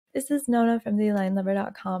This is Nona from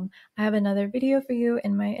thelinelover.com. I have another video for you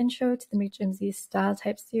in my intro to the McJimsey style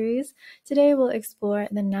type series. Today we'll explore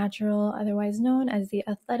the natural, otherwise known as the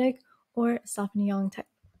athletic or Sauvignon type.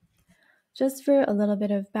 Just for a little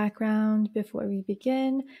bit of background before we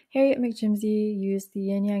begin, Harriet McJimsey used the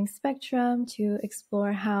yin-yang spectrum to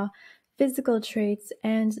explore how physical traits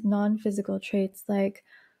and non-physical traits like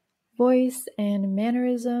voice and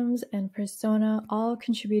mannerisms and persona all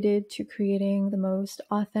contributed to creating the most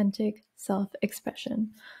authentic self-expression.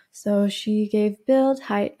 So she gave build,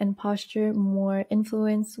 height, and posture more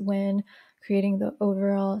influence when creating the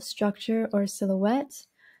overall structure or silhouette.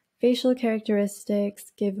 Facial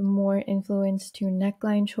characteristics give more influence to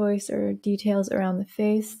neckline choice or details around the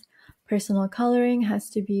face. Personal coloring has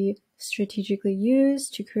to be strategically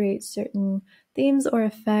used to create certain themes or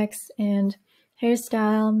effects, and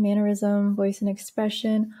hairstyle, mannerism, voice, and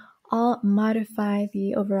expression all modify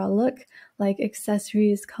the overall look like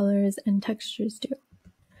accessories, colors, and textures do.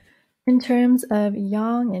 In terms of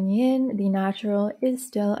yang and yin, the natural is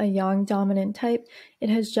still a yang dominant type. It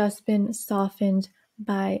has just been softened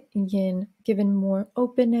by yin, given more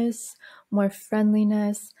openness, more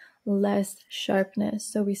friendliness, less sharpness.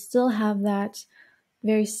 So we still have that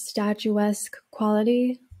very statuesque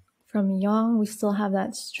quality from yang. We still have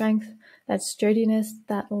that strength, that sturdiness,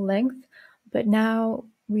 that length, but now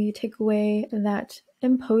we take away that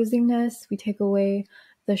imposingness, we take away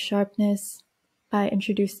the sharpness by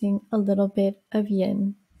introducing a little bit of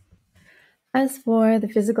yin. As for the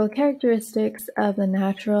physical characteristics of the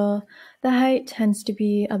natural, the height tends to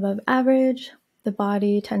be above average, the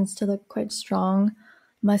body tends to look quite strong,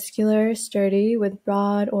 muscular, sturdy, with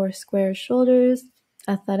broad or square shoulders,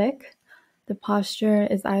 athletic. The posture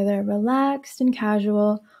is either relaxed and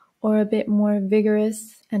casual or a bit more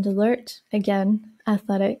vigorous and alert, again,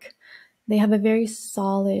 athletic. They have a very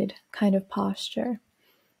solid kind of posture.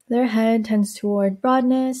 Their head tends toward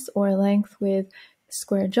broadness or length with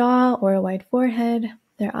square jaw or a wide forehead.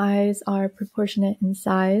 Their eyes are proportionate in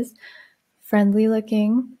size, friendly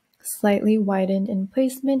looking, slightly widened in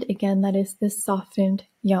placement. Again, that is the softened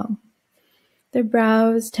yang. Their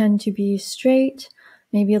brows tend to be straight,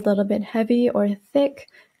 maybe a little bit heavy or thick,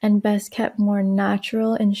 and best kept more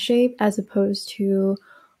natural in shape as opposed to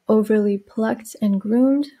overly plucked and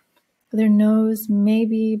groomed. Their nose may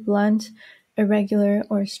be blunt, irregular,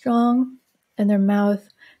 or strong, and their mouth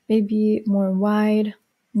may be more wide,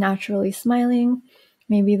 naturally smiling.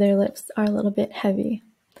 Maybe their lips are a little bit heavy.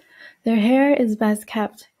 Their hair is best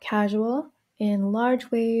kept casual, in large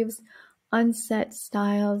waves, unset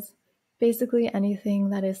styles, basically anything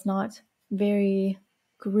that is not very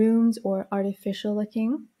groomed or artificial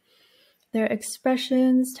looking. Their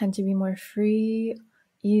expressions tend to be more free,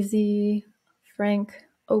 easy, frank,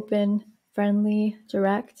 open, friendly,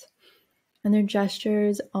 direct, and their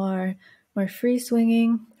gestures are more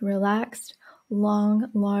free-swinging, relaxed, long,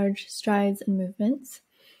 large strides and movements.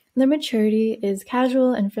 Their maturity is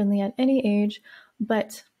casual and friendly at any age,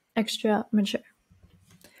 but extra mature.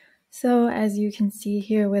 So as you can see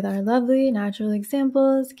here with our lovely natural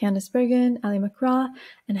examples, Candice Bergen, Ali McGraw,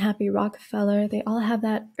 and Happy Rockefeller, they all have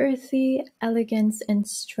that earthy elegance and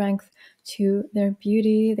strength to their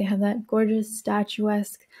beauty. They have that gorgeous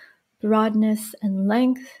statuesque broadness and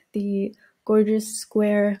length, the gorgeous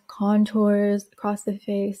square contours across the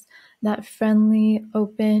face, that friendly,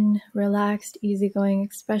 open, relaxed, easygoing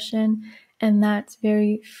expression, and that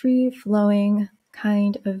very free-flowing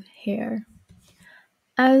kind of hair.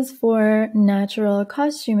 As for natural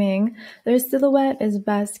costuming, their silhouette is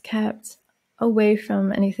best kept away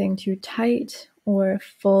from anything too tight or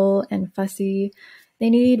full and fussy.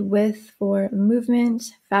 They need width for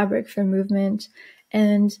movement, fabric for movement,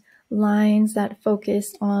 and lines that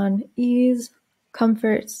focus on ease,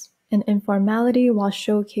 comfort, and informality while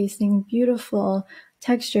showcasing beautiful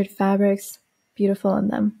textured fabrics, beautiful in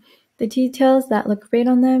them. The details that look great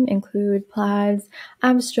on them include plaids,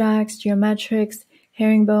 abstracts, geometrics,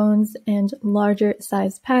 herringbones, and larger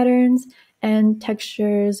size patterns, and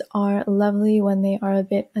textures are lovely when they are a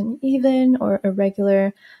bit uneven or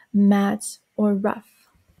irregular, matte, or rough.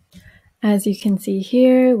 As you can see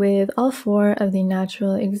here with all four of the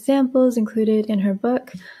natural examples included in her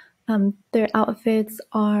book, their outfits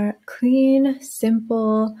are clean,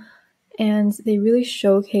 simple, and they really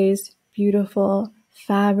showcase beautiful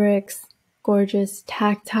fabrics, gorgeous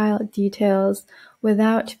tactile details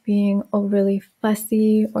without being overly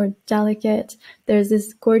fussy or delicate. There's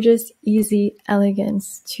this gorgeous, easy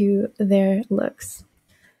elegance to their looks.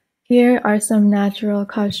 Here are some natural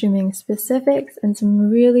costuming specifics and some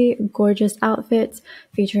really gorgeous outfits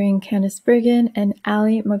featuring Candice Bergen and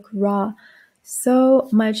Ali McGraw. So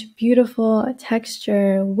much beautiful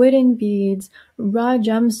texture, wooden beads, raw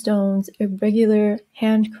gemstones, irregular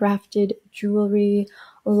handcrafted jewelry,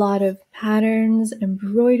 a lot of patterns,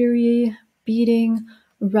 embroidery, beading,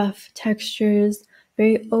 rough textures,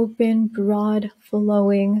 very open, broad,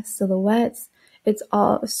 flowing silhouettes. It's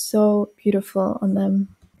all so beautiful on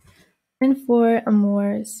them. And for a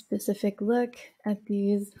more specific look at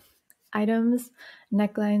these items,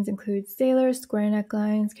 necklines include sailor, square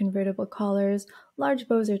necklines, convertible collars, large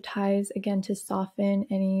bows or ties, again to soften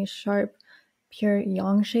any sharp, pure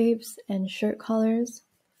yang shapes, and shirt collars.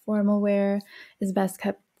 Formal wear is best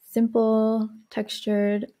kept simple,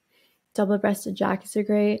 textured. Double-breasted jackets are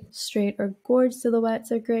great. Straight or gorge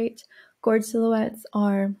silhouettes are great. Gorge silhouettes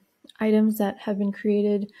are items that have been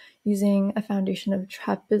created using a foundation of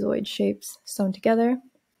trapezoid shapes sewn together.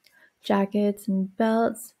 Jackets and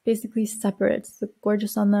belts, basically separates, look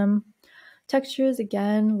gorgeous on them. Textures,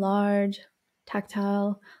 again, large,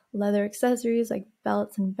 tactile. Leather accessories like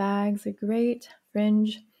belts and bags are great.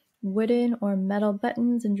 Fringe, wooden or metal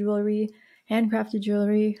buttons and jewelry, handcrafted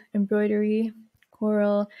jewelry, embroidery,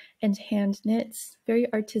 coral, and hand knits. Very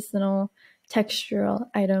artisanal, textural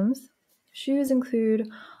items. Shoes include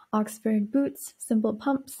Oxford boots, simple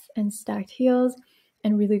pumps, and stacked heels.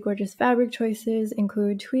 And really gorgeous fabric choices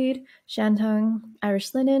include tweed, shantung,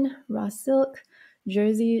 Irish linen, raw silk,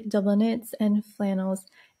 jersey, double knits, and flannels.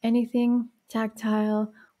 Anything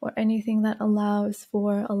tactile or anything that allows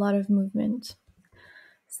for a lot of movement.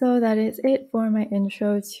 So that is it for my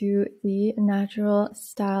intro to the natural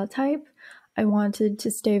style type. I wanted to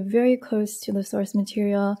stay very close to the source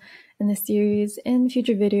material in the series. In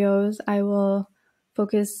future videos, I will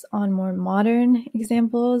focus on more modern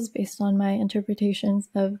examples based on my interpretations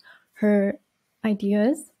of her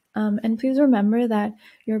ideas. And please remember that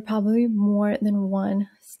you're probably more than one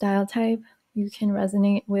style type. You can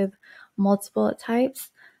resonate with multiple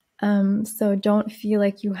types. So don't feel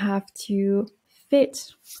like you have to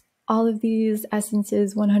fit all of these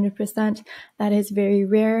essences 100%. That is very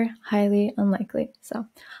rare, highly unlikely. So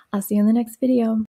I'll see you in the next video.